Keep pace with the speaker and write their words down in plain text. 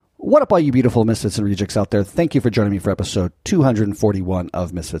What up, all you beautiful Misfits and Rejects out there? Thank you for joining me for episode 241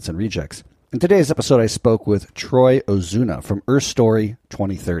 of Misfits and Rejects. In today's episode, I spoke with Troy Ozuna from Earth Story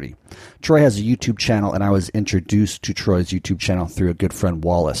 2030. Troy has a YouTube channel, and I was introduced to Troy's YouTube channel through a good friend,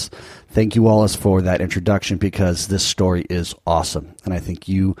 Wallace. Thank you, Wallace, for that introduction because this story is awesome, and I think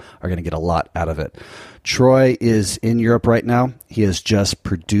you are going to get a lot out of it. Troy is in Europe right now. He has just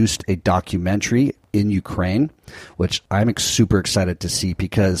produced a documentary in Ukraine, which I'm super excited to see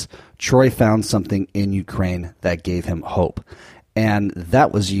because Troy found something in Ukraine that gave him hope. And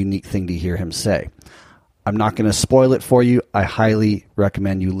that was a unique thing to hear him say. I'm not going to spoil it for you. I highly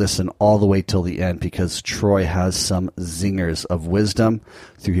recommend you listen all the way till the end because Troy has some zingers of wisdom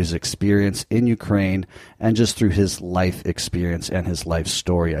through his experience in Ukraine and just through his life experience and his life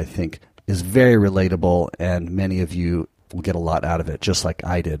story, I think is very relatable, and many of you will get a lot out of it, just like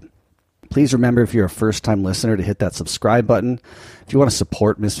I did. Please remember, if you're a first-time listener, to hit that subscribe button. If you want to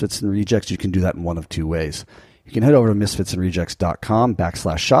support Misfits and Rejects, you can do that in one of two ways. You can head over to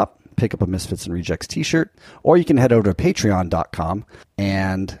misfitsandrejects.com/shop, pick up a Misfits and Rejects t-shirt, or you can head over to patreon.com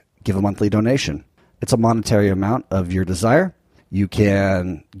and give a monthly donation. It's a monetary amount of your desire. You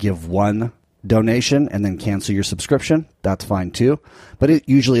can give one donation and then cancel your subscription. That's fine too. But it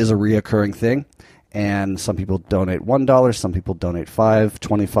usually is a reoccurring thing. And some people donate $1, some people donate $5,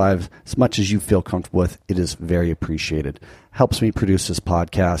 $25, as much as you feel comfortable with. It is very appreciated. Helps me produce this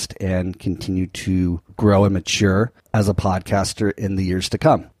podcast and continue to grow and mature as a podcaster in the years to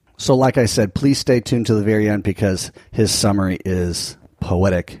come. So like I said, please stay tuned to the very end because his summary is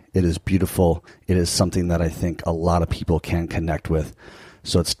poetic. It is beautiful. It is something that I think a lot of people can connect with.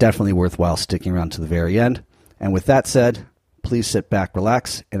 So it's definitely worthwhile sticking around to the very end. And with that said, please sit back,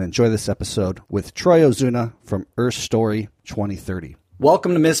 relax, and enjoy this episode with Troy Ozuna from Earth Story 2030.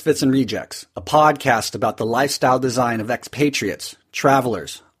 Welcome to Misfits and Rejects, a podcast about the lifestyle design of expatriates,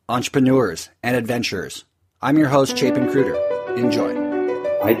 travelers, entrepreneurs, and adventurers. I'm your host, Chapin Kruger. Enjoy.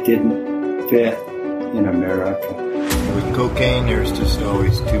 I didn't fit in America. With cocaine, there's just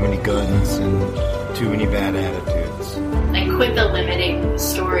always too many guns and too many bad attitudes. I quit the limiting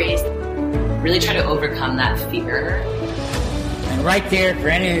stories. Really try to overcome that fear. And right there, for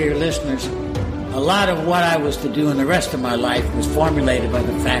any of your listeners, a lot of what I was to do in the rest of my life was formulated by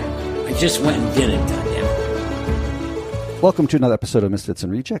the fact I just went and did it. Welcome to another episode of Misfits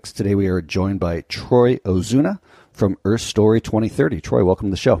and Rejects. Today we are joined by Troy Ozuna from Earth Story 2030. Troy, welcome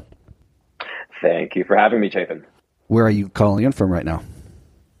to the show. Thank you for having me, Chapin. Where are you calling in from right now?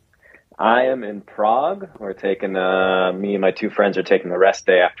 I am in Prague. We're taking, me and my two friends are taking the rest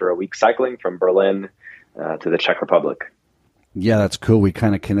day after a week cycling from Berlin to the Czech Republic. Yeah, that's cool. We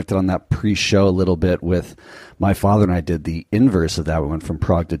kind of connected on that pre-show a little bit with my father, and I did the inverse of that. We went from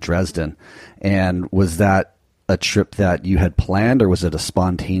Prague to Dresden. And was that a trip that you had planned, or was it a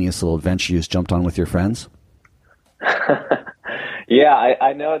spontaneous little adventure you just jumped on with your friends? Yeah,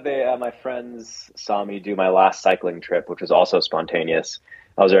 I know my friends saw me do my last cycling trip, which was also spontaneous.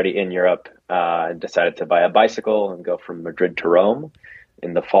 I was already in Europe and decided to buy a bicycle and go from Madrid to Rome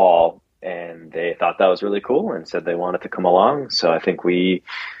in the fall. And they thought that was really cool and said they wanted to come along. So I think we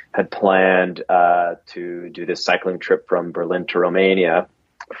had planned to do this cycling trip from Berlin to Romania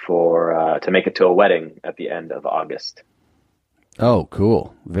to make it to a wedding at the end of August. Oh,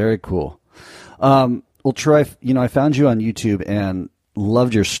 cool. Very cool. Well, Troy, I found you on YouTube and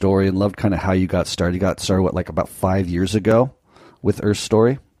loved your story and loved kind of how you got started. You got started, about 5 years ago with Earth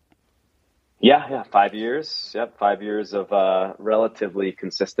Story? Yeah, 5 years. Yep, 5 years of relatively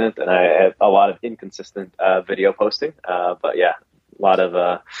consistent, and I had a lot of inconsistent video posting. But yeah, a lot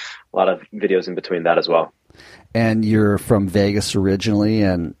of videos in between that as well. And you're from Vegas originally,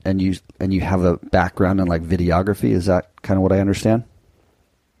 and you have a background in videography. Is that kind of what I understand?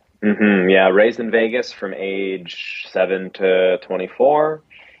 Mm-hmm. Yeah, raised in Vegas from age 7 to 24,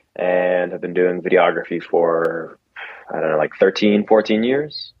 and have been doing videography for 13, 14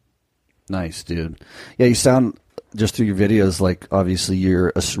 years. Nice, dude. Yeah, you sound, just through your videos, obviously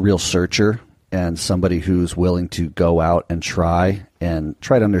you're a real searcher and somebody who's willing to go out and try to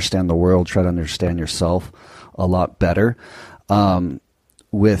understand the world, try to understand yourself a lot better.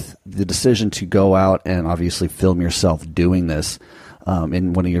 With the decision to go out and obviously film yourself doing this,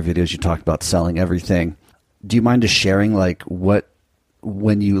 in one of your videos you talked about selling everything. Do you mind just sharing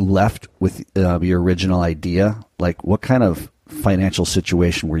when you left with your original idea, what kind of financial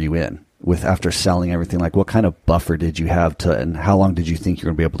situation were you in after selling everything? What kind of buffer did you have and how long did you think you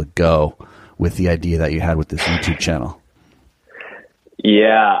were going to be able to go with the idea that you had with this YouTube channel?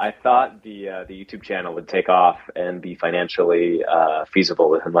 Yeah, I thought the YouTube channel would take off and be financially feasible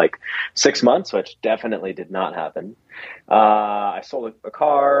within like 6 months, which definitely did not happen. I sold a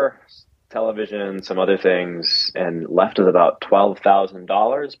car, television, some other things, and left with about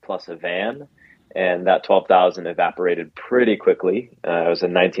 $12,000 plus a van. And that $12,000 evaporated pretty quickly. It was a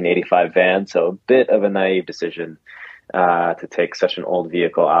 1985 van, so a bit of a naive decision to take such an old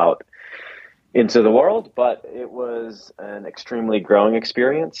vehicle out into the world, but it was an extremely growing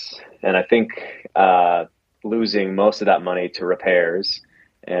experience. And I think losing most of that money to repairs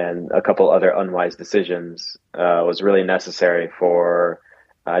and a couple other unwise decisions was really necessary for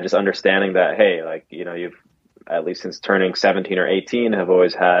just understanding that, hey, like, you know, you've, at least since turning 17 or 18, have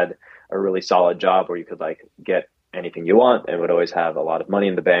always had a really solid job where you could like get anything you want and would always have a lot of money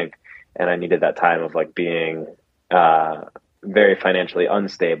in the bank. And I needed that time of like being very financially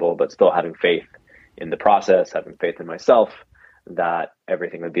unstable, but still having faith in the process, having faith in myself that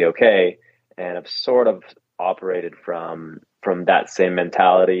everything would be okay. And I've sort of operated from that same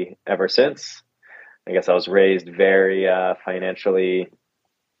mentality ever since. I guess I was raised very financially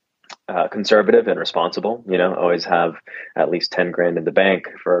conservative and responsible, you know, always have at least 10 grand in the bank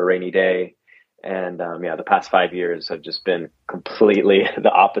for a rainy day. And the past 5 years have just been completely the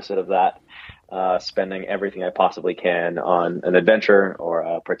opposite of that. Spending everything I possibly can on an adventure or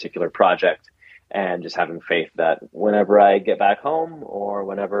a particular project, and just having faith that whenever I get back home or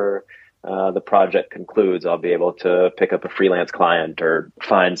whenever the project concludes, I'll be able to pick up a freelance client or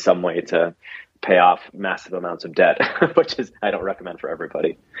find some way to pay off massive amounts of debt, which is, I don't recommend for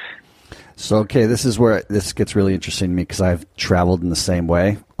everybody. So, okay, this is where this gets really interesting to me, because I've traveled in the same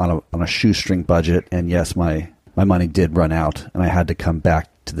way on a shoestring budget. And yes, my money did run out and I had to come back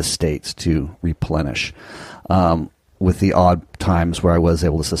to the States to replenish, with the odd times where I was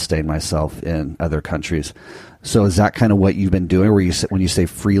able to sustain myself in other countries. So is that kind of what you've been doing, where when you say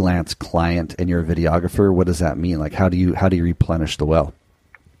freelance client and you're a videographer, what does that mean? Like, how do you replenish the well?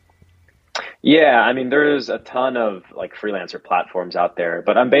 Yeah, I mean, there's a ton of like freelancer platforms out there,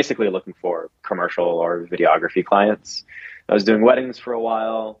 but I'm basically looking for commercial or videography clients. I was doing weddings for a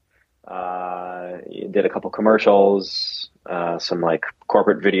while, did a couple commercials, some like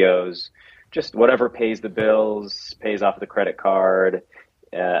corporate videos, just whatever pays the bills, pays off the credit card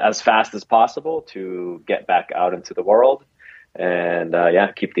as fast as possible to get back out into the world and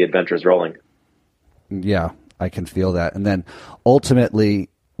keep the adventures rolling. Yeah, I can feel that. And then ultimately,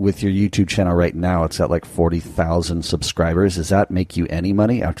 with your YouTube channel right now, it's at like 40,000 subscribers. Does that make you any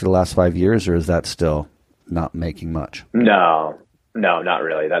money after the last 5 years, or is that still not making much? No, not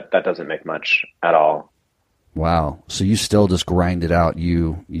really. That doesn't make much at all. Wow. So you still just grind it out.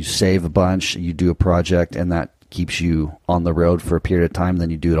 You save a bunch, you do a project, and that keeps you on the road for a period of time, then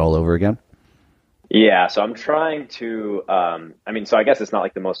you do it all over again? Yeah, so I'm trying to, so I guess it's not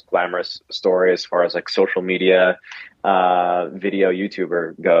like the most glamorous story as far as like social media, video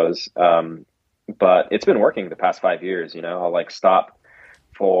YouTuber goes. But it's been working the past 5 years, you know. I'll like stop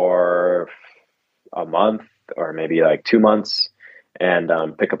for a month or maybe like 2 months and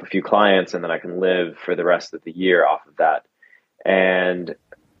pick up a few clients, and then I can live for the rest of the year off of that. And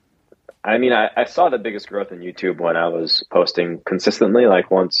I mean, I saw the biggest growth in YouTube when I was posting consistently, like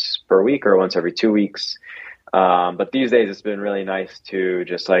once per week or once every 2 weeks. But these days it's been really nice to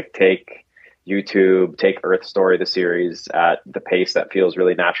just like take Earth Story, the series, at the pace that feels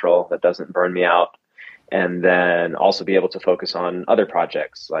really natural, that doesn't burn me out. And then also be able to focus on other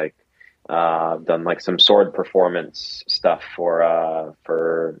projects. Like I've done like some sword performance stuff for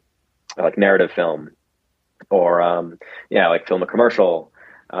like narrative film, or like film a commercial.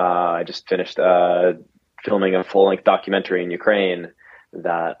 I just finished filming a full-length documentary in Ukraine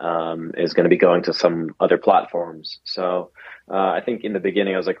that is going to be going to some other platforms. So I think in the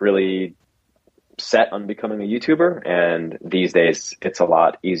beginning I was like really set on becoming a YouTuber, and these days it's a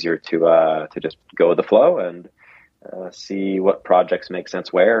lot easier to just go with the flow and see what projects make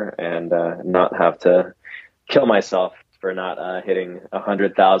sense where, and not have to kill myself for not hitting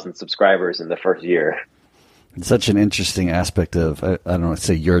 100,000 subscribers in the first year. It's such an interesting aspect of, I don't want to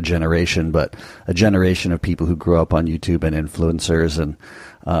say your generation, but a generation of people who grew up on YouTube and influencers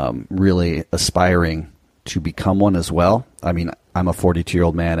and really aspiring to become one as well. I mean, I'm a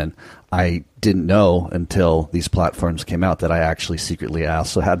 42-year-old man, and I didn't know until these platforms came out that I actually secretly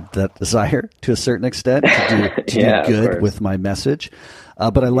also had that desire to a certain extent to do good with my message.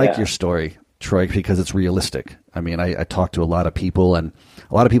 But I like your story, Troy, because it's realistic. I mean, I talk to a lot of people, and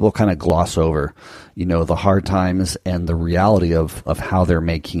a lot of people kind of gloss over, you know, the hard times and the reality of how they're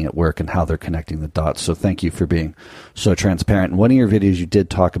making it work and how they're connecting the dots. So thank you for being so transparent. In one of your videos, you did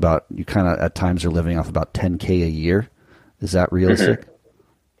talk about you kind of at times are living off about $10K a year. Is that realistic? Mm-hmm.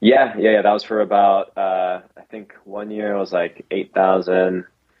 Yeah. That was for about, I think one year it was like 8,000,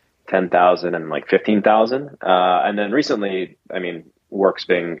 10,000, and like 15,000. And then recently, I mean, work's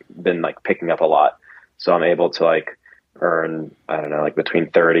been like picking up a lot. So I'm able to like earn, I don't know, like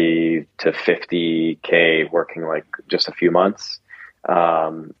between 30 to 50K working like just a few months.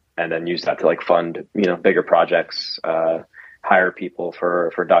 And then use that to like fund, bigger projects, hire people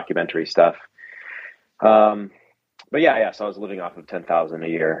for documentary stuff. But yeah. So I was living off of 10,000 a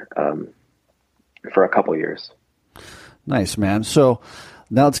year, for a couple years. Nice, man. So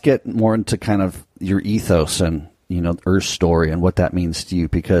now let's get more into kind of your ethos and, Earth Story and what that means to you,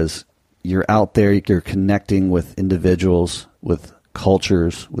 because you're out there, you're connecting with individuals, with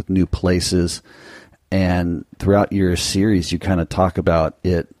cultures, with new places. And throughout your series, you kind of talk about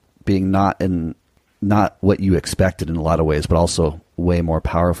it being not what you expected in a lot of ways, but also way more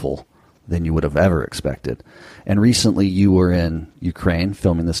powerful than you would have ever expected. And recently you were in Ukraine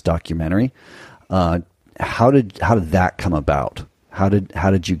filming this documentary. How did that come about? How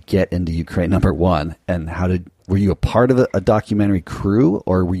did you get into Ukraine, number one? And were you a part of a documentary crew,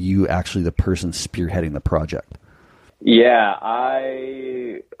 or were you actually the person spearheading the project? Yeah,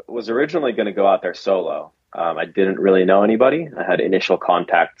 I was originally going to go out there solo. I didn't really know anybody. I had initial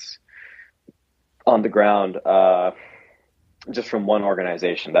contacts on the ground, just from one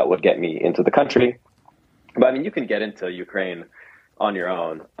organization that would get me into the country. But I mean, you can get into Ukraine on your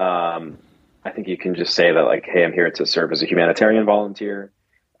own. I think you can just say that like, hey, I'm here to serve as a humanitarian volunteer,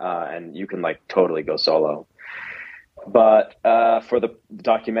 and you can like totally go solo. But for the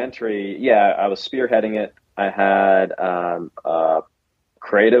documentary, yeah, I was spearheading it. I had a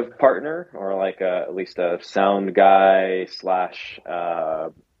creative partner, or like at least a sound guy /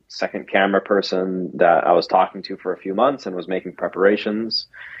 second camera person that I was talking to for a few months and was making preparations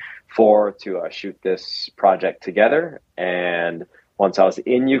to shoot this project together. And once I was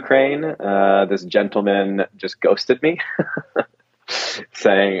in Ukraine, this gentleman just ghosted me,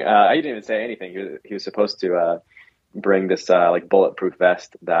 saying, I didn't even say anything. He was supposed to bring this like bulletproof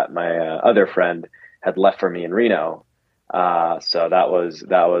vest that my other friend had left for me in Reno. So that was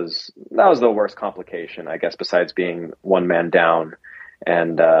the worst complication, I guess, besides being one man down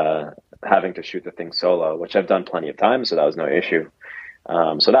and having to shoot the thing solo, which I've done plenty of times, so that was no issue.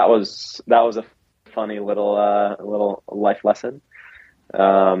 So that was a funny little life lesson.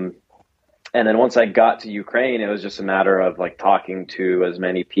 And then once I got to Ukraine, it was just a matter of like talking to as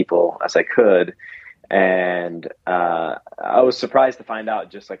many people as I could. And I was surprised to find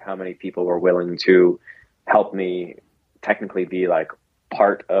out just like how many people were willing to help me technically be like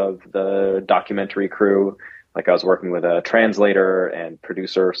part of the documentary crew. Like I was working with a translator and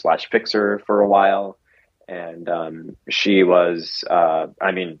producer / fixer for a while. And she was,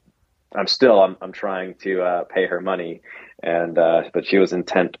 I mean, I'm trying to pay her money, and but she was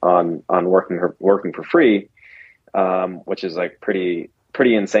intent on working for free, which is like pretty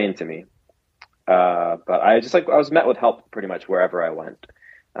insane to me. But I was met with help pretty much wherever I went,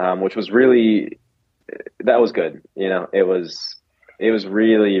 which was that was good. It was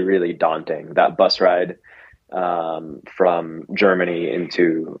really, really daunting, that bus ride from Germany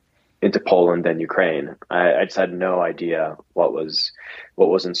into Poland and Ukraine. I just had no idea what was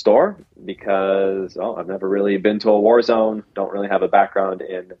in store, because I've never really been to a war zone, don't really have a background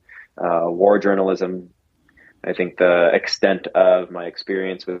in war journalism. I think the extent of my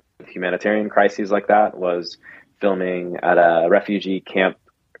experience with humanitarian crises like that was filming at a refugee camp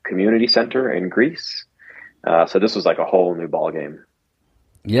community center in Greece. So this was like a whole new ballgame.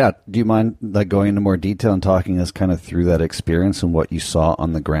 Yeah. Do you mind like going into more detail and talking us kind of through that experience and what you saw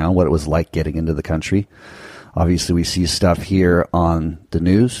on the ground, what it was like getting into the country? Obviously, we see stuff here on the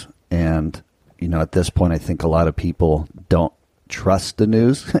news, and, at this point, I think a lot of people don't trust the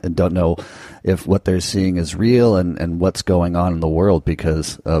news and don't know if what they're seeing is real and what's going on in the world,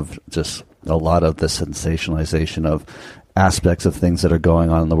 because of just a lot of the sensationalization of aspects of things that are going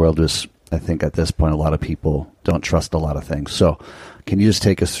on in the world. I think at this point, a lot of people don't trust a lot of things. So can you just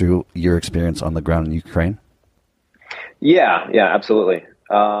take us through your experience on the ground in Ukraine? Yeah, absolutely.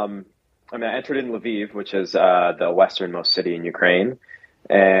 I entered in Lviv, which is the westernmost city in Ukraine.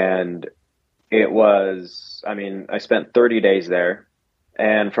 And it was, I spent 30 days there.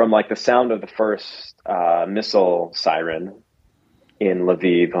 And from like the sound of the first missile siren in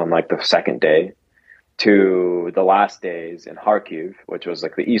Lviv on like the second day to the last days in Kharkiv, which was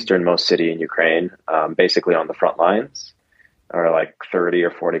like the easternmost city in Ukraine, basically on the front lines, or like 30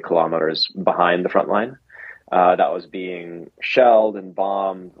 or 40 kilometers behind the front line, that was being shelled and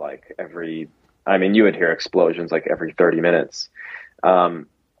bombed like you would hear explosions like every 30 minutes. That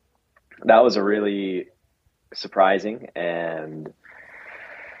was a really surprising and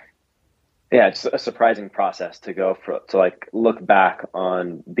Yeah, it's a surprising process to to like look back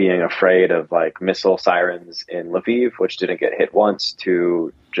on being afraid of like missile sirens in Lviv, which didn't get hit once,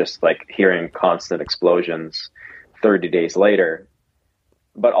 to just like hearing constant explosions 30 days later.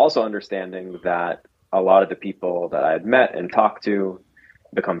 But also understanding that a lot of the people that I had met and talked to,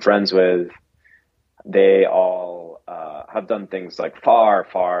 become friends with, they all have done things like far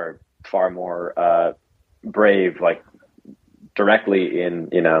more brave, like directly in,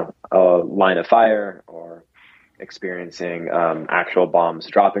 a line of fire or experiencing actual bombs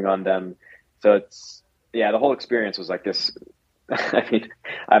dropping on them. So the whole experience was like this. I mean,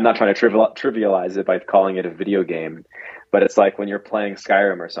 I'm not trying to trivialize it by calling it a video game, but it's like when you're playing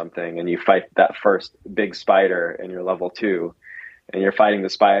Skyrim or something and you fight that first big spider and you're level 2 and you're fighting the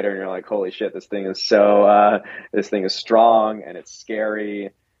spider and you're like, holy shit, this thing is strong and it's scary.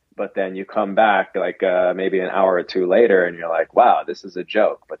 But then you come back like maybe an hour or two later and you're like, wow, this is a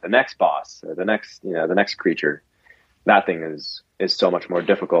joke. But the next boss or the next creature, that thing is so much more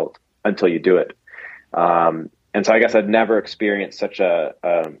difficult until you do it. And so I guess I'd never experienced such a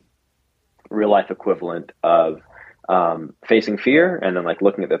real life equivalent of facing fear and then like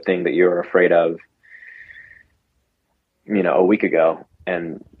looking at the thing that you were afraid of, a week ago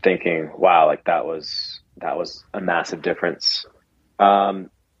and thinking, wow, like that was a massive difference.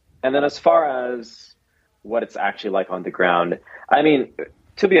 And then as far as what it's actually like on the ground, I mean,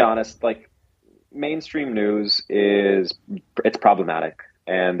 to be honest, like mainstream news it's problematic,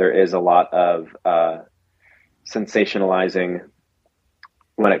 and there is a lot of sensationalizing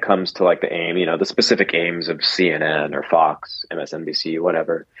when it comes to like the aim, the specific aims of CNN or Fox, MSNBC,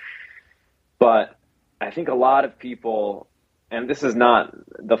 whatever. But I think a lot of people, and this is not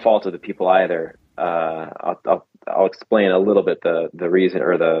the fault of the people either. I'll explain a little bit the reason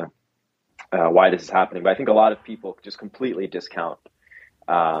or the why this is happening. But I think a lot of people just completely discount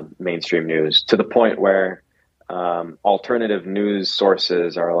mainstream news to the point where alternative news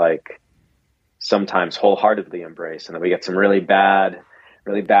sources are like sometimes wholeheartedly embraced, and then we get some really bad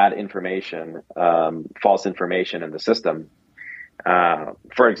information, false information in the system.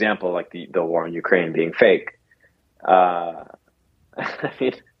 For example, like the war in Ukraine being fake. I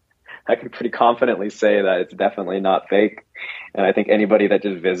mean, I can pretty confidently say that it's definitely not fake. And I think anybody that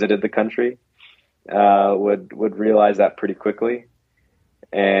just visited the country would realize that pretty quickly.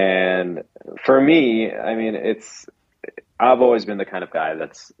 And for me, I mean, I've always been the kind of guy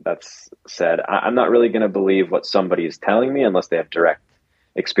that's said, I'm not really going to believe what somebody is telling me unless they have direct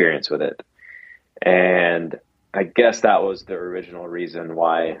experience with it. And I guess that was the original reason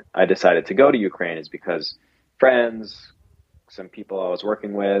why I decided to go to Ukraine, is because friends, some people I was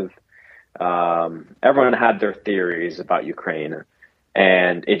working with, everyone had their theories about Ukraine,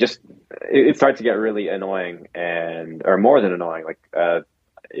 and it started to get really annoying, or more than annoying. Like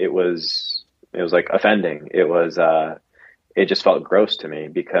it was like offending. It just felt gross to me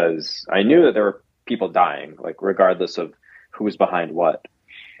because I knew that there were people dying, like regardless of who was behind what.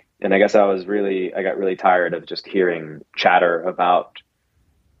 And I guess I got really tired of just hearing chatter about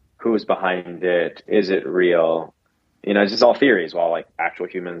who is behind it. Is it real? It's just all theories while like actual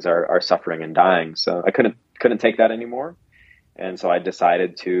humans are suffering and dying. So I couldn't take that anymore. And so I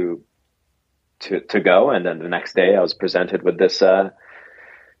decided to go. And then the next day I was presented with this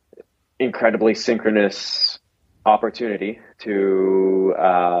incredibly synchronous opportunity to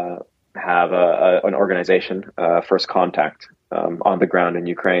have an organization, First Contact, on the ground in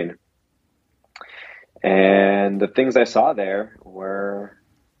Ukraine. And the things I saw there were,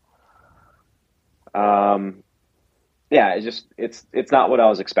 it's not what I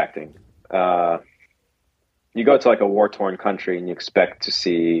was expecting. You go to like a war-torn country and you expect to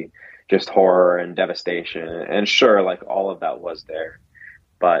see just horror and devastation, and sure, like all of that was there,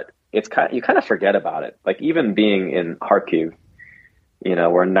 but you kind of forget about it. Like even being in Kharkiv,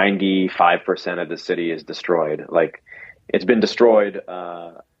 where 95% of the city is destroyed, like it's been destroyed,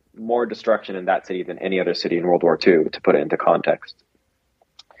 more destruction in that city than any other city in World War II, to put it into context.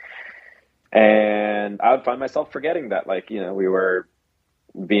 And I would find myself forgetting that, like, we were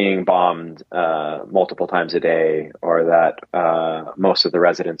being bombed multiple times a day, or that most of the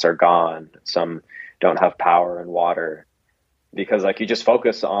residents are gone. Some don't have power and water, because like you just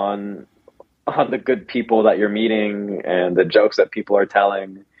focus on the good people that you're meeting and the jokes that people are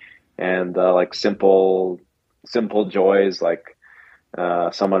telling, and like simple joys. Like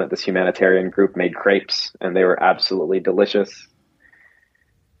someone at this humanitarian group made crepes and they were absolutely delicious.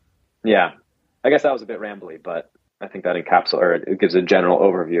 Yeah, I guess that was a bit rambly, but I think that it gives a general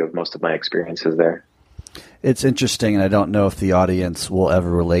overview of most of my experiences there. It's interesting, and I don't know if the audience will ever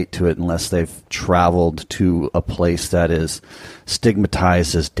relate to it unless they've traveled to a place that is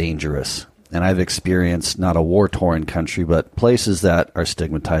stigmatized as dangerous. and I've experienced not a war-torn country, but places that are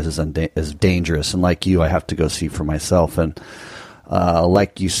stigmatized as dangerous. And like you, I have to go see for myself. And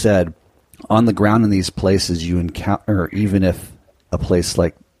like you said, on the ground in these places you encounter, even if a place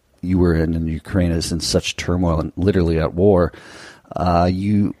like you were in Ukraine is in such turmoil and literally at war,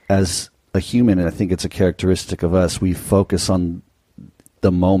 you as a human, and I think it's a characteristic of us, we focus on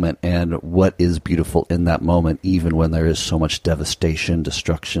the moment and what is beautiful in that moment, even when there is so much devastation,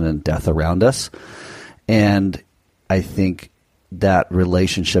 destruction, and death around us. And I think that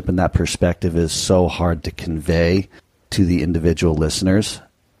relationship and that perspective is so hard to convey to the individual listeners,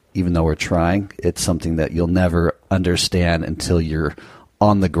 even though we're trying. It's something that you'll never understand until you're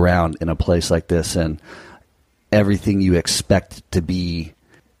on the ground in a place like this, and everything you expect to be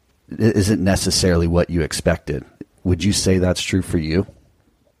isn't necessarily what you expected. Would you say that's true for you?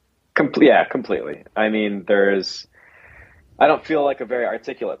 Yeah, completely. I mean, I don't feel like a very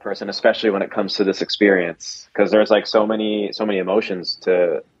articulate person, especially when it comes to this experience, because there's like so many emotions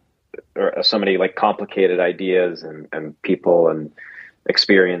or so many like complicated ideas and people and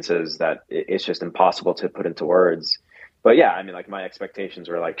experiences that it's just impossible to put into words. But yeah, I mean, like my expectations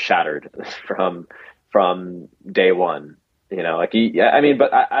were like shattered from day one, like, yeah, I mean,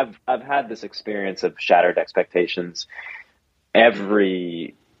 but I've had this experience of shattered expectations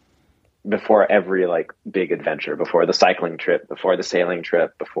before every like big adventure, before the cycling trip, before the sailing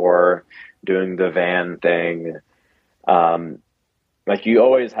trip, before doing the van thing. Like you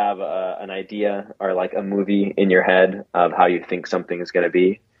always have an idea or like a movie in your head of how you think something is going to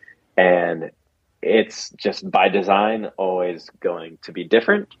be. And it's just by design always going to be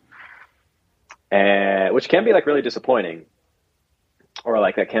different, which can be like really disappointing, or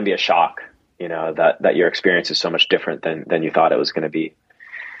like that can be a shock, that your experience is so much different than you thought it was going to be.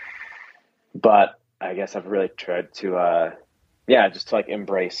 But I guess I've really tried to, just to like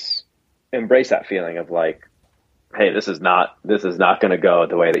embrace that feeling of like, hey, this is not going to go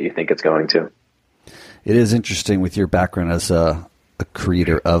the way that you think it's going to. It is interesting with your background as a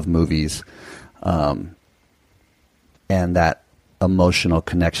creator of movies, and that emotional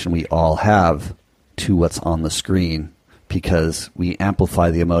connection we all have to what's on the screen, because we amplify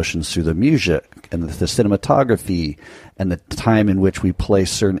the emotions through the music and the cinematography and the time in which we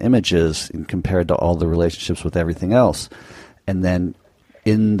place certain images and compared to all the relationships with everything else. And then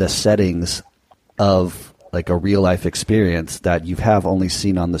in the settings of like a real life experience that you have only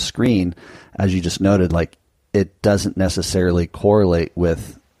seen on the screen, as you just noted, like it doesn't necessarily correlate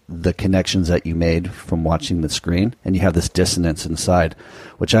with the connections that you made from watching the screen. And you have this dissonance inside,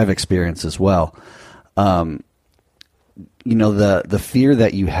 which I've experienced as well. The fear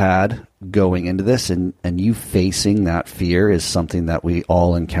that you had going into this and you facing that fear is something that we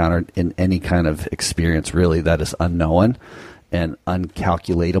all encountered in any kind of experience, really, that is unknown and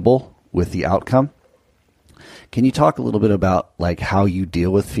uncalculatable with the outcome. Can you talk a little bit about like how you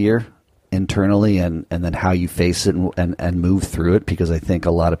deal with fear internally and then how you face it and move through it? Because I think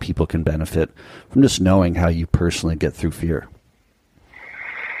a lot of people can benefit from just knowing how you personally get through fear.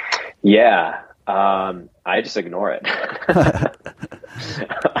 Yeah. I just ignore it.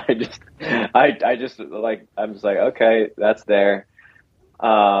 I just like, I'm just like, okay, that's there.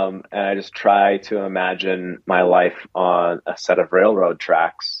 And I just try to imagine my life on a set of railroad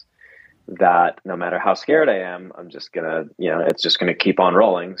tracks that no matter how scared I am, I'm just gonna, it's just gonna keep on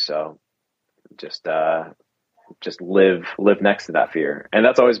rolling. So just live next to that fear. And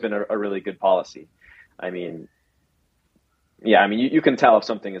that's always been a really good policy. I mean, you can tell if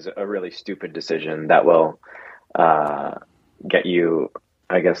something is a really stupid decision that will get you,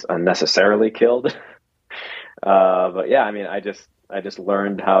 I guess, unnecessarily killed. But yeah, I mean, I just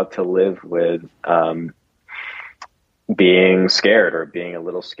learned how to live with being scared or being a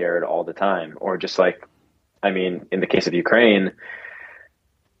little scared all the time. Or just like, I mean, in the case of Ukraine,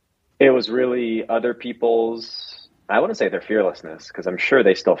 it was really other people's, I wouldn't say their fearlessness, because I'm sure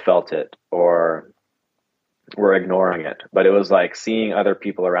they still felt it or were ignoring it, but it was like seeing other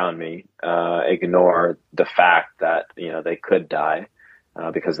people around me ignore the fact that they could die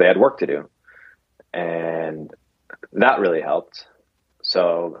because they had work to do, and that really helped.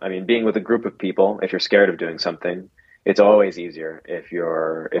 So I mean, being with a group of people, if you're scared of doing something, it's always easier if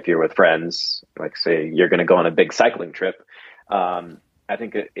you're with friends. Like say you're going to go on a big cycling trip. I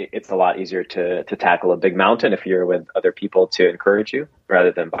think it's a lot easier to tackle a big mountain if you're with other people to encourage you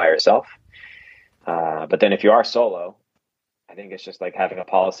rather than by yourself. But then if you are solo, I think it's just like having a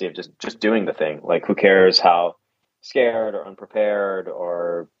policy of just doing the thing. Like who cares how scared or unprepared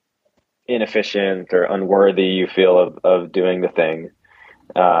or inefficient or unworthy you feel of doing the thing.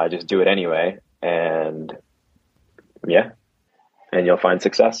 Just do it anyway. And yeah, and you'll find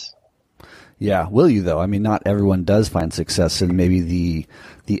success. Yeah. Will you, though? I mean, not everyone does find success in maybe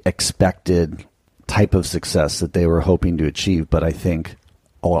the expected type of success that they were hoping to achieve. But I think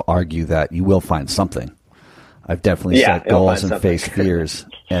I'll argue that you will find something. I've definitely set goals and faced fears,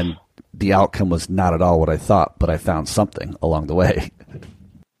 and the outcome was not at all what I thought, but I found something along the way.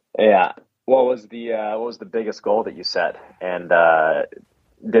 Yeah. What was the biggest goal that you set and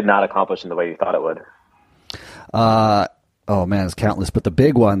did not accomplish in the way you thought it would? Oh man, it's countless. But the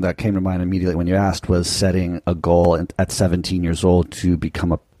big one that came to mind immediately when you asked was setting a goal at 17 years old to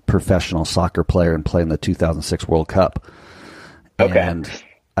become a professional soccer player and play in the 2006 World Cup. Okay. And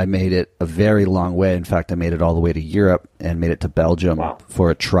I made it a very long way. In fact, I made it all the way to Europe and made it to Belgium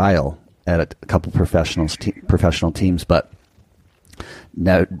for a trial at a couple professional teams, but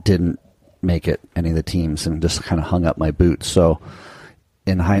didn't make it any of the teams and just kind of hung up my boots. So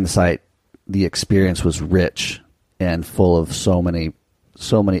in hindsight, the experience was rich and full of so many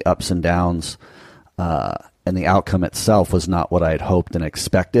ups and downs, and the outcome itself was not what I had hoped and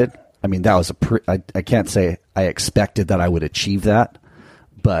expected. I mean, that was I can't say I expected that I would achieve that,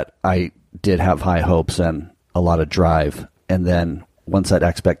 but I did have high hopes and a lot of drive. And then once that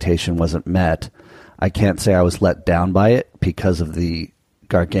expectation wasn't met, I can't say I was let down by it because of the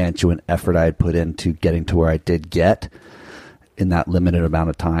gargantuan effort I had put into getting to where I did get in that limited amount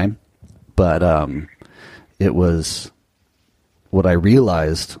of time. But it was what I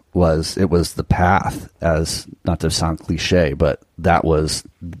realized was it was the path, as not to sound cliche, but that was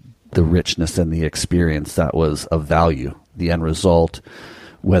the richness and the experience that was of value. The end result,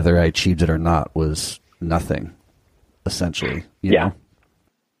 whether I achieved it or not, was nothing, essentially. You know?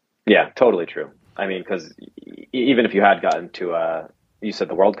 Yeah, totally true. I mean, because even if you had gotten to, you said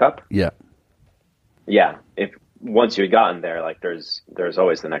the World Cup? Yeah. Yeah. If once you had gotten there, like there's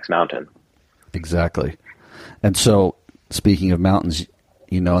always the next mountain. Exactly. And so, speaking of mountains,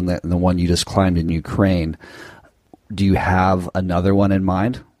 you know, and the one you just climbed in Ukraine, do you have another one in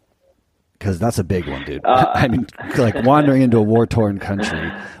mind? Because that's a big one, dude. I mean, like wandering into a war-torn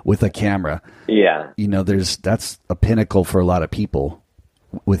country with a camera. Yeah. You know, that's a pinnacle for a lot of people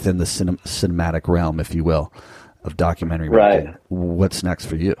within the cinematic realm, if you will, of documentary making. Right. What's next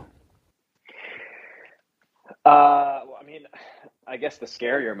for you? Well, I mean, I guess the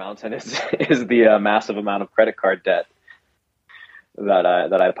scarier mountain is the massive amount of credit card debt that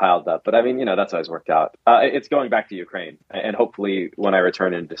I piled up. But I mean, you know, that's always worked out. It's going back to Ukraine, and hopefully when I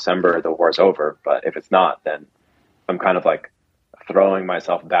return in December, the war's over. But if it's not, then I'm kind of like throwing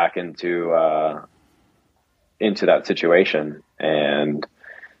myself back into that situation. And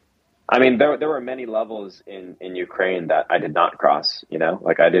I mean, there were many levels in Ukraine that I did not cross, you know,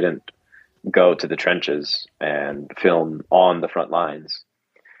 like I didn't go to the trenches and film on the front lines.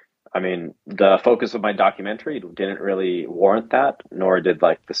 I mean, the focus of my documentary didn't really warrant that, nor did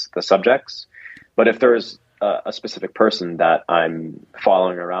like the subjects. But if there's a specific person that I'm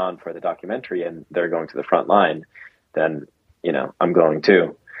following around for the documentary and they're going to the front line, then, you know, I'm going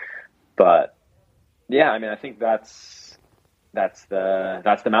too. But yeah, I mean, I think that's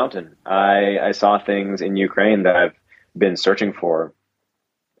the mountain. I saw things in Ukraine that I've been searching for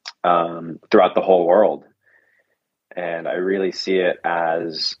throughout the whole world. And I really see it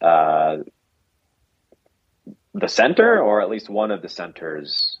as the center, or at least one of the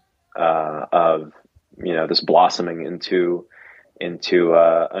centers of, you know, this blossoming into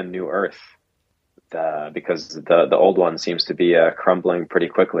a new earth. Because the old one seems to be crumbling pretty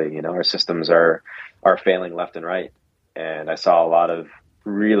quickly. You know, our systems are failing left and right. And I saw a lot of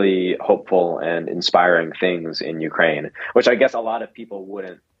really hopeful and inspiring things in Ukraine, which I guess a lot of people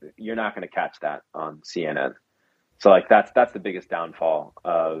wouldn't. You're not going to catch that on CNN. So like that's the biggest downfall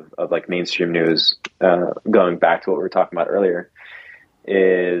of like mainstream news, going back to what we were talking about earlier,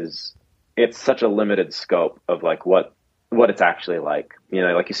 is it's such a limited scope of like what it's actually like. You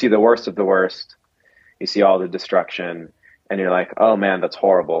know, like you see the worst of the worst, you see all the destruction, and you're like, oh man, that's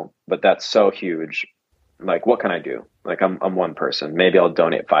horrible, but that's so huge. Like, what can I do? Like, I'm one person. Maybe I'll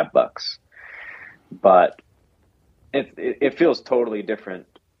donate $5, but it feels totally different.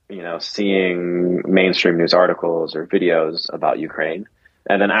 You know, seeing mainstream news articles or videos about Ukraine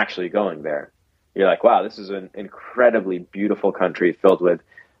and then actually going there. You're like, wow, this is an incredibly beautiful country filled with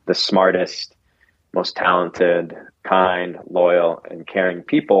the smartest, most talented, kind, loyal, and caring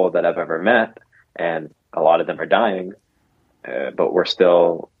people that I've ever met. And a lot of them are dying, but we're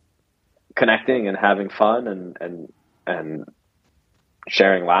still connecting and having fun and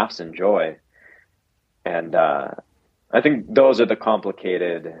sharing laughs and joy. And, I think those are the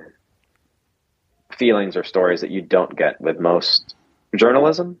complicated feelings or stories that you don't get with most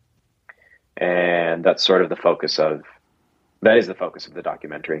journalism. And that's sort of the focus of the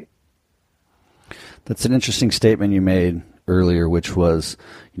documentary. That's an interesting statement you made earlier, which was,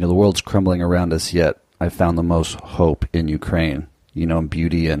 the world's crumbling around us, yet I found the most hope in Ukraine, and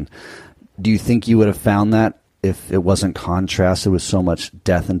beauty. And do you think you would have found that if it wasn't contrasted with so much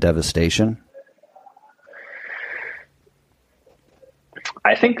death and devastation?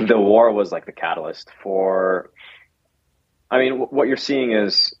 I think the war was like the catalyst for, what you're seeing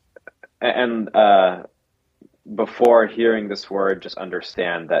is, and before hearing this word, just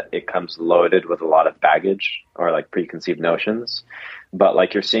understand that it comes loaded with a lot of baggage or like preconceived notions. But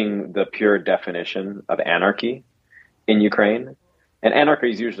like you're seeing the pure definition of anarchy in Ukraine. And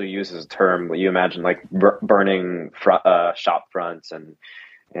anarchy is usually used as a term you imagine like burning shop fronts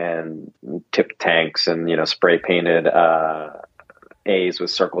and tipped tanks and, spray painted A's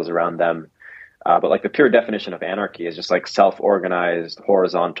with circles around them. But like the pure definition of anarchy is just like self-organized,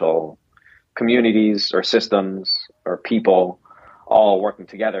 horizontal communities or systems or people all working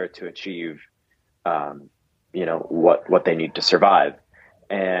together to achieve, what they need to survive.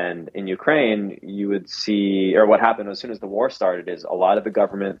 And in Ukraine, you would see, or what happened as soon as the war started is a lot of the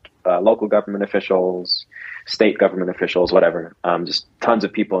government, local government officials, state government officials, whatever, just tons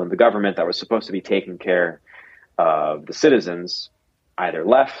of people in the government that were supposed to be taking care of the citizens either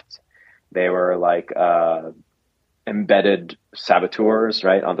left. They were like embedded saboteurs,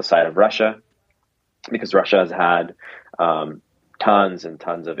 right, on the side of Russia, because Russia has had tons and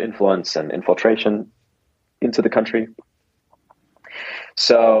tons of influence and infiltration into the country.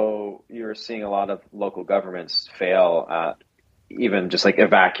 So you're seeing a lot of local governments fail at even just like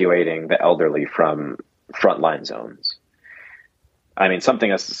evacuating the elderly from frontline zones.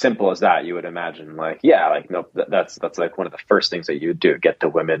 Something as simple as that, you would imagine that's like one of the first things that you would do, get the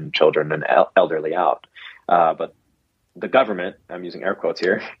women, children, and elderly out. But the government, I'm using air quotes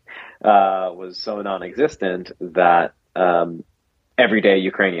here, was so non-existent that everyday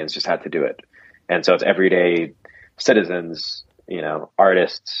Ukrainians just had to do it. And so it's everyday citizens,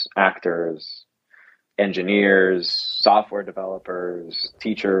 artists, actors, engineers, software developers,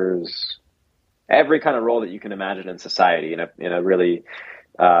 teachers, every kind of role that you can imagine in society, in a really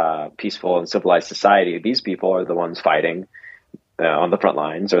peaceful and civilized society. These people are the ones fighting on the front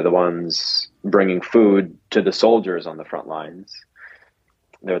lines, or the ones bringing food to the soldiers on the front lines.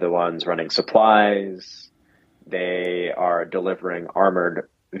 They're the ones running supplies. They are delivering armored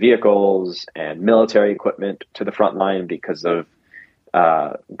vehicles and military equipment to the front line because of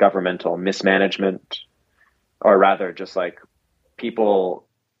governmental mismanagement, or rather just like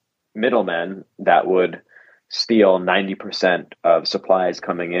middlemen that would steal 90% of supplies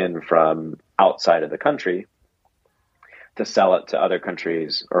coming in from outside of the country to sell it to other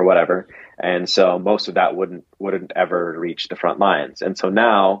countries or whatever. And so most of that wouldn't ever reach the front lines. And so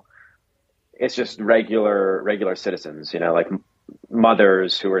now it's just regular citizens, like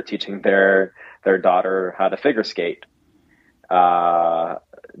mothers who are teaching their daughter how to figure skate.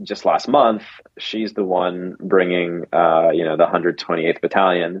 Just last month, she's the one bringing, the 128th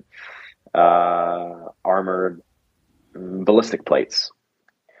Battalion armored ballistic plates.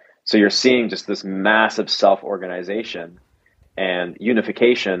 So you're seeing just this massive self-organization and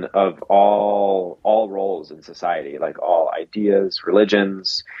unification of all roles in society, like all ideas,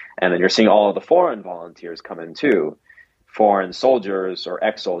 religions, and then you're seeing all of the foreign volunteers come in too, foreign soldiers or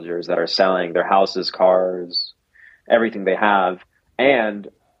ex-soldiers that are selling their houses, cars, everything they have, and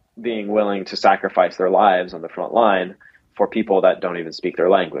being willing to sacrifice their lives on the front line for people that don't even speak their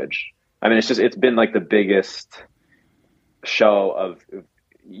language. It's been like the biggest show of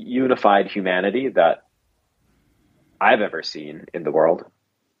unified humanity that I've ever seen in the world.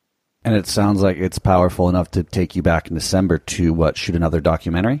 And it sounds like it's powerful enough to take you back in December to shoot another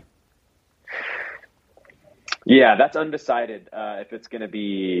documentary? Yeah, that's undecided if it's going to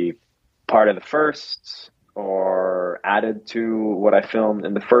be part of the first or added to what I filmed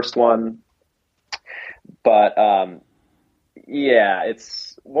in the first one. But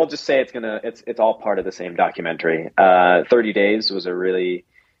we'll just say it's all part of the same documentary. 30 days was a really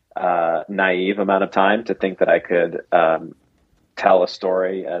naive amount of time to think that I could tell a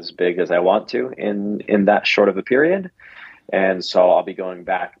story as big as I want to in that short of a period. And so I'll be going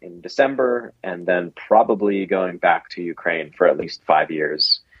back in December, and then probably going back to Ukraine for at least 5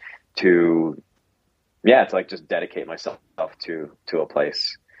 years to like just dedicate myself to a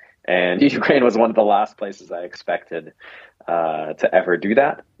place. And Ukraine was one of the last places I expected to ever do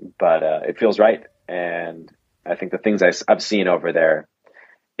that, but it feels right. And I think the things I've seen over there,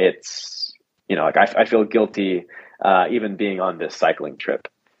 it's, I feel guilty even being on this cycling trip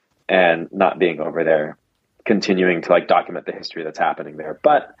and not being over there, continuing to document the history that's happening there.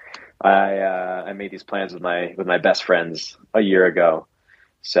 But I made these plans with my best friends a year ago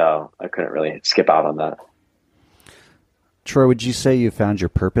So I couldn't really skip out on that. Troy, would you say you found your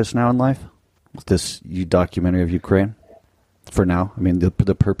purpose now in life with this documentary of Ukraine? For now, I mean,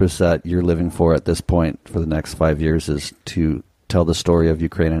 the purpose that you're living for at this point for the next 5 years is to tell the story of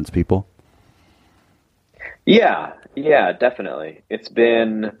Ukraine and its people. Yeah, definitely. It's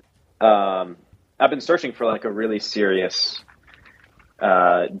been I've been searching for like a really serious,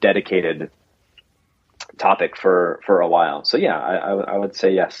 dedicated topic for a while. So yeah, I would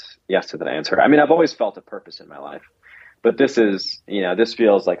say yes to that answer. I mean, I've always felt a purpose in my life, but this is, this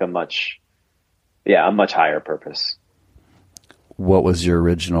feels like a much higher purpose. What was your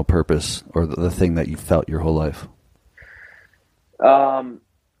original purpose, or the thing that you felt your whole life? I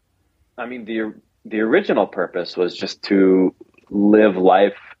mean, the original purpose was just to live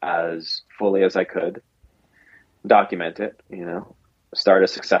life as fully as I could, document it, start a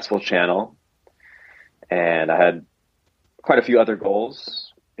successful channel. And I had quite a few other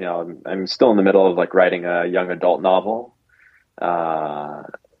goals. I'm still in the middle of like writing a young adult novel.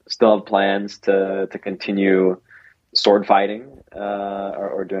 Still have plans to continue sword fighting,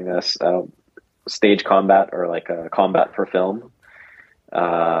 or doing a stage combat, or like a combat for film.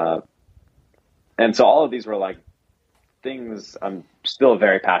 And so all of these were like things I'm still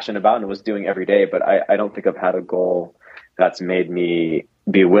very passionate about and was doing every day, but I don't think I've had a goal that's made me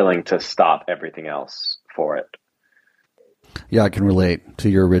be willing to stop everything else for it. Yeah, I can relate to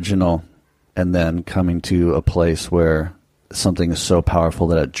your original, and then coming to a place where something is so powerful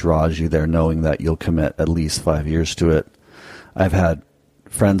that it draws you there, knowing that you'll commit at least 5 years to it. I've had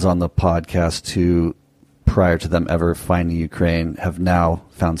friends on the podcast who, prior to them ever finding Ukraine, have now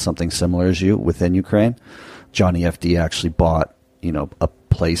found something similar as you within Ukraine. Johnny FD actually bought, a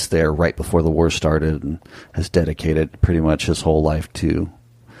place there right before the war started, and has dedicated pretty much his whole life to,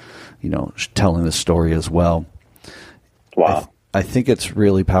 telling the story as well. Wow. I think it's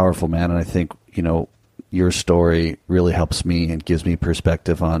really powerful, man. And I think, your story really helps me and gives me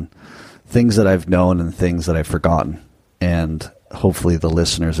perspective on things that I've known and things that I've forgotten. And hopefully the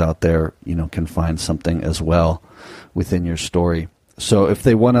listeners out there, can find something as well within your story. So if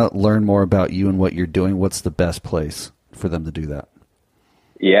they want to learn more about you and what you're doing, what's the best place for them to do that?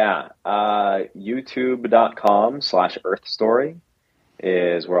 Yeah. YouTube.com/EarthStory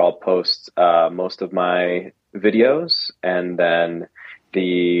is where I'll post most of my videos. And then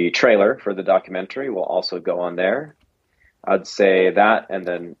the trailer for the documentary will also go on there. I'd say that, and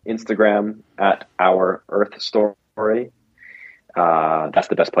then Instagram @OurEarthStory. That's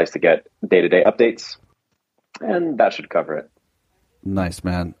the best place to get day-to-day updates. And that should cover it. Nice,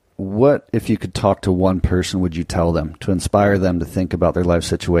 man. What, if you could talk to one person, would you tell them to inspire them to think about their life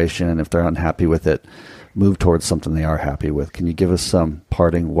situation, and if they're unhappy with it, move towards something they are happy with? Can you give us some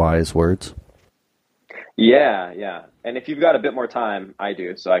parting wise words? Yeah. And if you've got a bit more time, I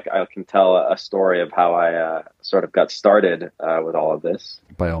do. So I can tell a story of how I sort of got started with all of this.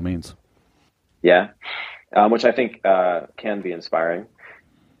 By all means. Yeah, which I think can be inspiring.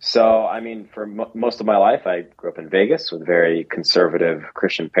 So, I mean, for most of my life, I grew up in Vegas with very conservative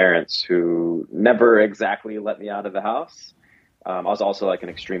Christian parents who never exactly let me out of the house. I was also like an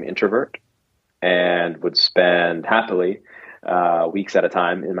extreme introvert and would spend happily weeks at a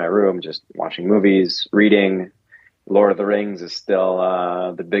time in my room just watching movies, reading. Lord of the Rings is still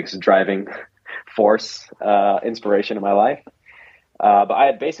the biggest driving force, inspiration in my life. But I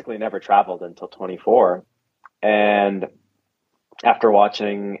had basically never traveled until 24. And after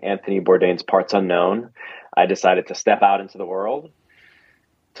watching Anthony Bourdain's Parts Unknown, I decided to step out into the world.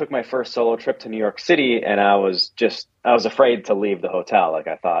 Took my first solo trip to New York City, and I was afraid to leave the hotel. Like,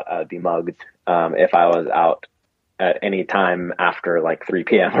 I thought I would be mugged if I was out at any time after like 3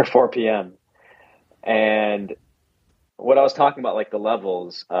 p.m. or 4 p.m. And what I was talking about, like the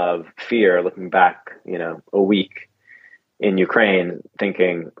levels of fear, looking back, a week in Ukraine,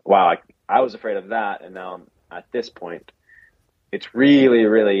 thinking, wow, I was afraid of that. And now I'm at this point. It's really,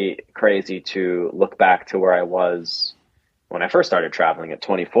 really crazy to look back to where I was when I first started traveling at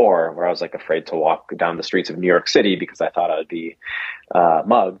 24, where I was like afraid to walk down the streets of New York City because I thought I would be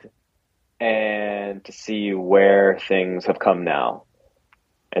mugged, and to see where things have come now.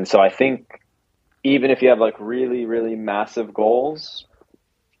 And so I think even if you have like really, really massive goals,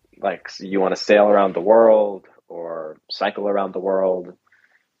 like you want to sail around the world or cycle around the world,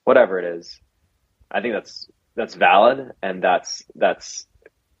 whatever it is, I think that's valid, and that's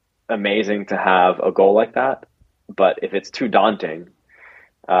amazing to have a goal like that. But if it's too daunting,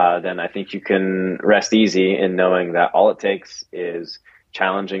 then I think you can rest easy in knowing that all it takes is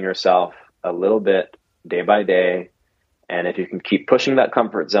challenging yourself a little bit day by day. And if you can keep pushing that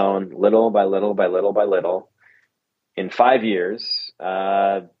comfort zone little by little by little by little, in 5 years,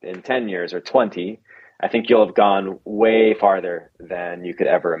 in 10 years or 20, I think you'll have gone way farther than you could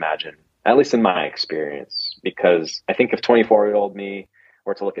ever imagine, at least in my experience. Because I think if 24-year-old me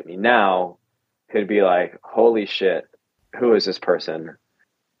were to look at me now, he'd be like, holy shit, who is this person?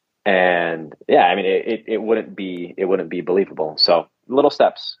 And yeah, I mean, it wouldn't be believable. So little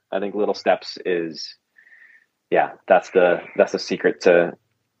steps. I think little steps is, yeah, that's the secret to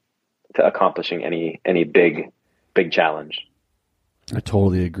accomplishing any big challenge. I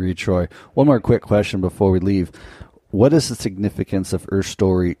totally agree, Troy. One more quick question before we leave. What is the significance of Earth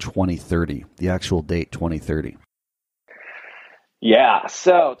Story 2030, the actual date 2030? Yeah,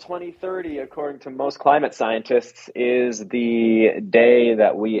 so 2030, according to most climate scientists, is the day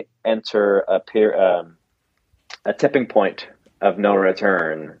that we enter a tipping point of no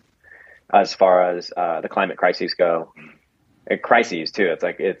return as far as the climate crises go. Crises too. It's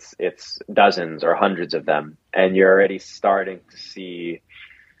like it's dozens or hundreds of them, and you're already starting to see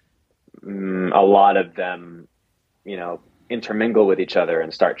a lot of them, intermingle with each other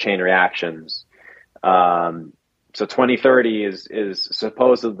and start chain reactions. So 2030 is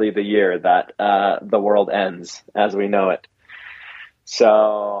supposedly the year that the world ends as we know it.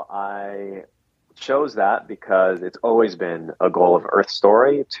 So I chose that because it's always been a goal of Earth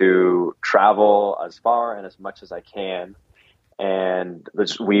Story to travel as far and as much as I can and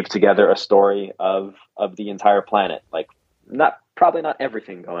just weave together a story of the entire planet. Like probably not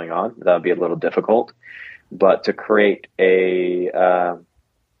everything going on. That would be a little difficult, but to create a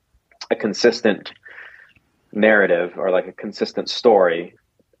consistent narrative or like a consistent story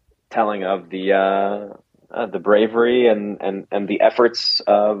telling of the bravery and the efforts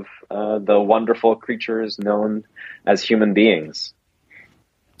of the wonderful creatures known as human beings.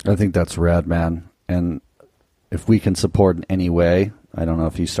 I think that's rad, man. And if we can support in any way, I don't know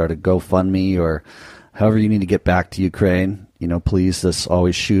if you start a GoFundMe or however you need to get back to Ukraine, please just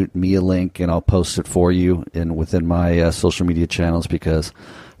always shoot me a link and I'll post it for you within my social media channels, because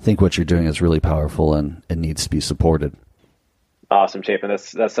I think what you're doing is really powerful and it needs to be supported. Awesome, Chapin.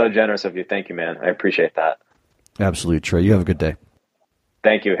 That's so generous of you. Thank you, man. I appreciate that. Absolutely, Trey. You have a good day.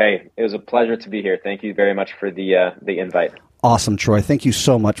 Thank you. Hey, it was a pleasure to be here. Thank you very much for the invite. Awesome, Troy. Thank you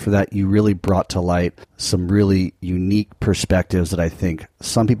so much for that. You really brought to light some really unique perspectives that I think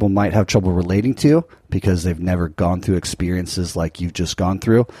some people might have trouble relating to because they've never gone through experiences like you've just gone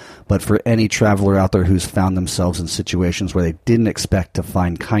through. But for any traveler out there who's found themselves in situations where they didn't expect to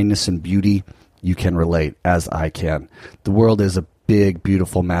find kindness and beauty, you can relate, as I can. The world is a big,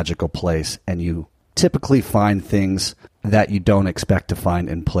 beautiful, magical place, and you typically find things that you don't expect to find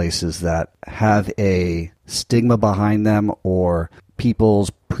in places that have a stigma behind them or people's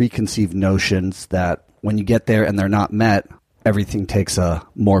preconceived notions that when you get there and they're not met, everything takes a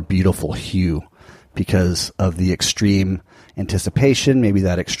more beautiful hue because of the extreme anticipation, maybe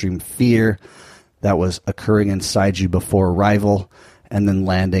that extreme fear that was occurring inside you before arrival, and then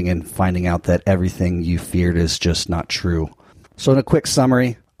landing and finding out that everything you feared is just not true. So in a quick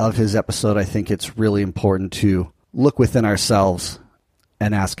summary of his episode, I think it's really important to look within ourselves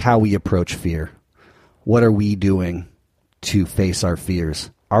and ask how we approach fear. What are we doing to face our fears?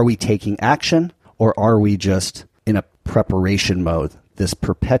 Are we taking action, or are we just in a preparation mode, this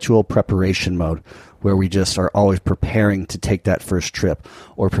perpetual preparation mode where we just are always preparing to take that first trip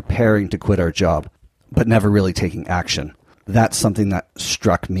or preparing to quit our job, but never really taking action? That's something that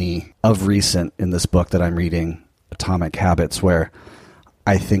struck me of recent in this book that I'm reading, Atomic Habits, where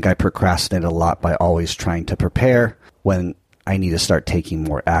I think I procrastinate a lot by always trying to prepare when I need to start taking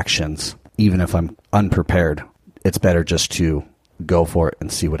more actions. Even if I'm unprepared, it's better just to go for it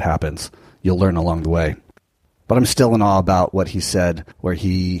and see what happens. You'll learn along the way. But I'm still in awe about what he said, where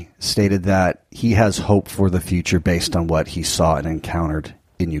he stated that he has hope for the future based on what he saw and encountered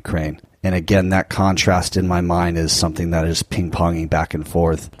in Ukraine. And again, that contrast in my mind is something that is ping-ponging back and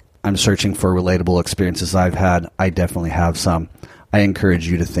forth. I'm searching for relatable experiences I've had. I definitely have some. I encourage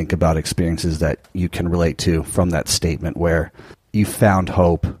you to think about experiences that you can relate to from that statement where you found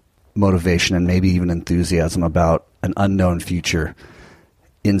hope, motivation, and maybe even enthusiasm about an unknown future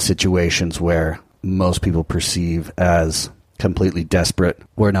in situations where most people perceive as completely desperate,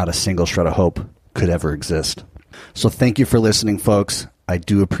 where not a single shred of hope could ever exist. So thank you for listening, folks. I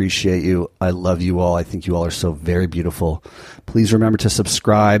do appreciate you. I love you all. I think you all are so very beautiful. Please remember to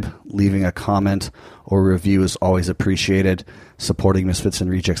subscribe. Leaving a comment or review is always appreciated. Supporting Misfits and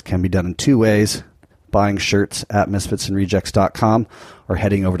Rejects can be done in two ways: buying shirts at misfitsandrejects.com or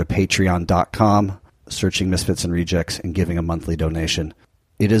heading over to patreon.com, searching Misfits and Rejects, and giving a monthly donation.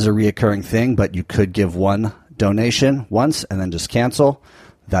 It is a reoccurring thing, but you could give one donation once and then just cancel.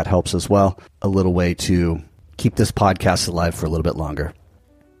 That helps as well. A little way to keep this podcast alive for a little bit longer.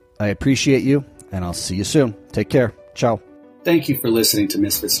 I appreciate you, and I'll see you soon. Take care. Ciao. Thank you for listening to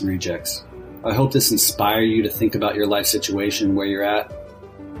Misfits and Rejects. I hope this inspires you to think about your life situation, where you're at,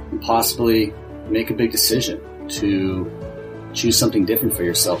 and possibly make a big decision to choose something different for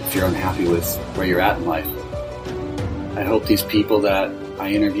yourself if you're unhappy with where you're at in life. I hope these people that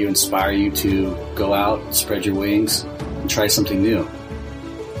I interview inspire you to go out, spread your wings, and try something new.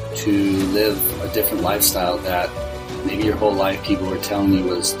 To live a different lifestyle that maybe your whole life people were telling you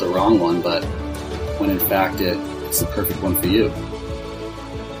was the wrong one, but when in fact it's the perfect one for you.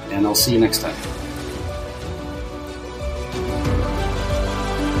 And I'll see you next time.